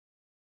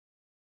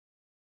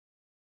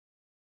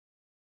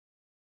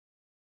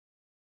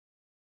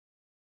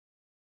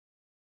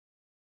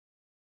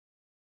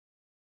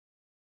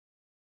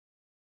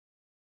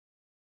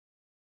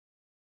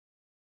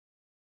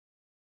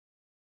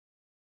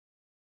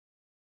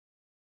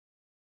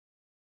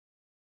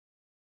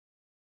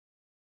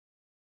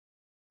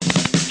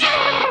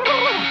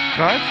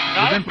bereit?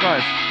 Ja. Wir sind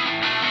bereit.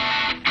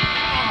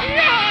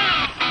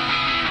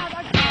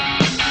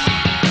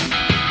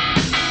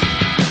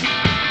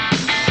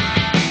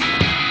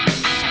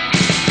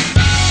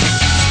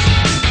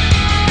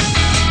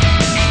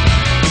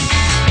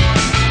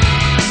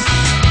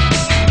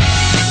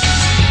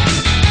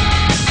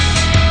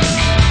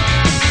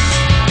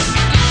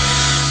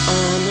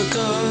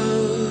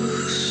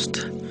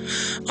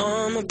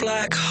 I'm a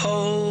black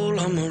hole,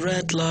 I'm a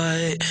red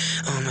light,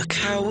 I'm a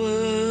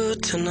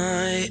coward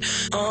tonight.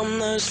 I'm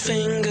those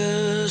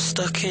fingers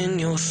stuck in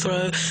your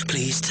throat.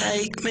 Please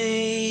take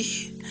me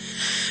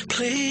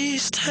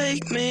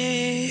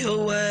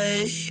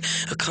away.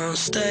 I can't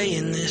stay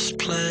in this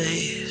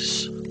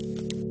place.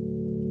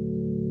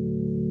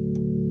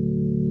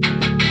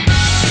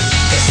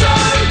 It's so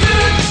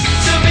good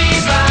to be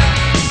back.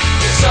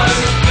 It's so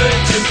good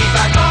to be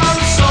back on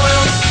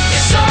soil.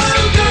 It's so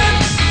good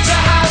to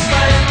have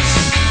friends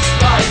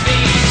like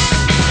these.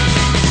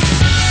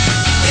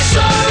 It's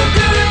so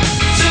good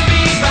to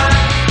be back.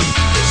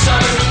 It's so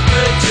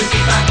good to be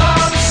back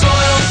on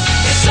soil.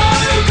 It's so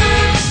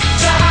good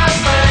to have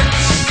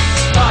friends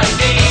like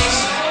these.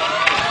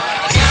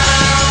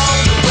 Now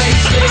the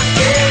weight's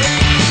lifted.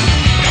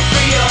 I'm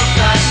free of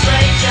that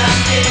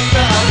straitjacket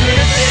that I'm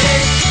living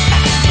in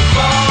for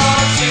far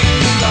too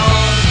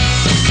long.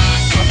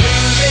 I'm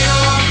moving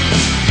on.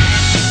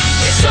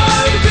 It's so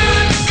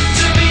good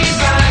to be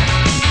back.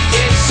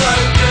 It's so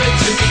good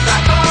to be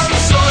back on the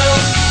soil.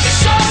 It's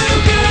so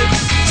good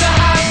to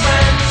have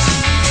friends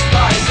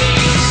like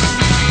these.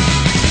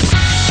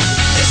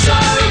 It's so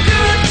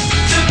good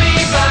to be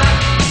back.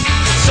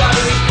 It's so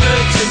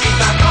good to be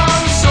back on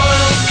the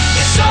soil.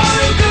 It's so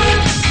good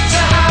to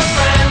have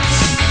friends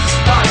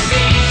like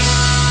these.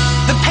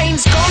 The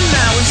pain's gone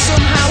now and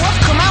somehow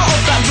I've come out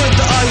of that rut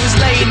that I was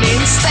laying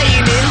in,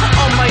 staying in,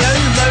 on my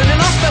own alone,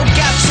 and I felt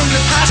gaps from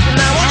the past, but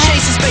now I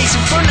chase the space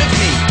in front of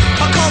me.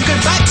 I can't go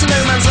back to no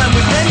man's land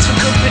with lens for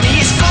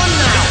company, it's gone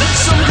now.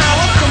 Somehow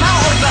I've come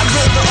out of that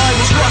rut that I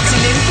was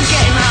rotting in,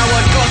 forgetting how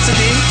I'd gotten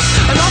in,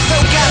 and I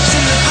felt gaps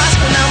in the past,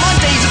 but now my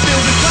days are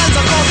filled with plans.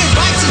 I can't go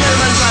back to no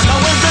man's land, I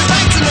won't go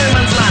back to no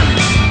man's land.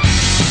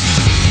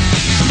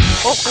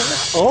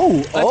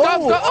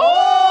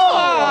 Oh!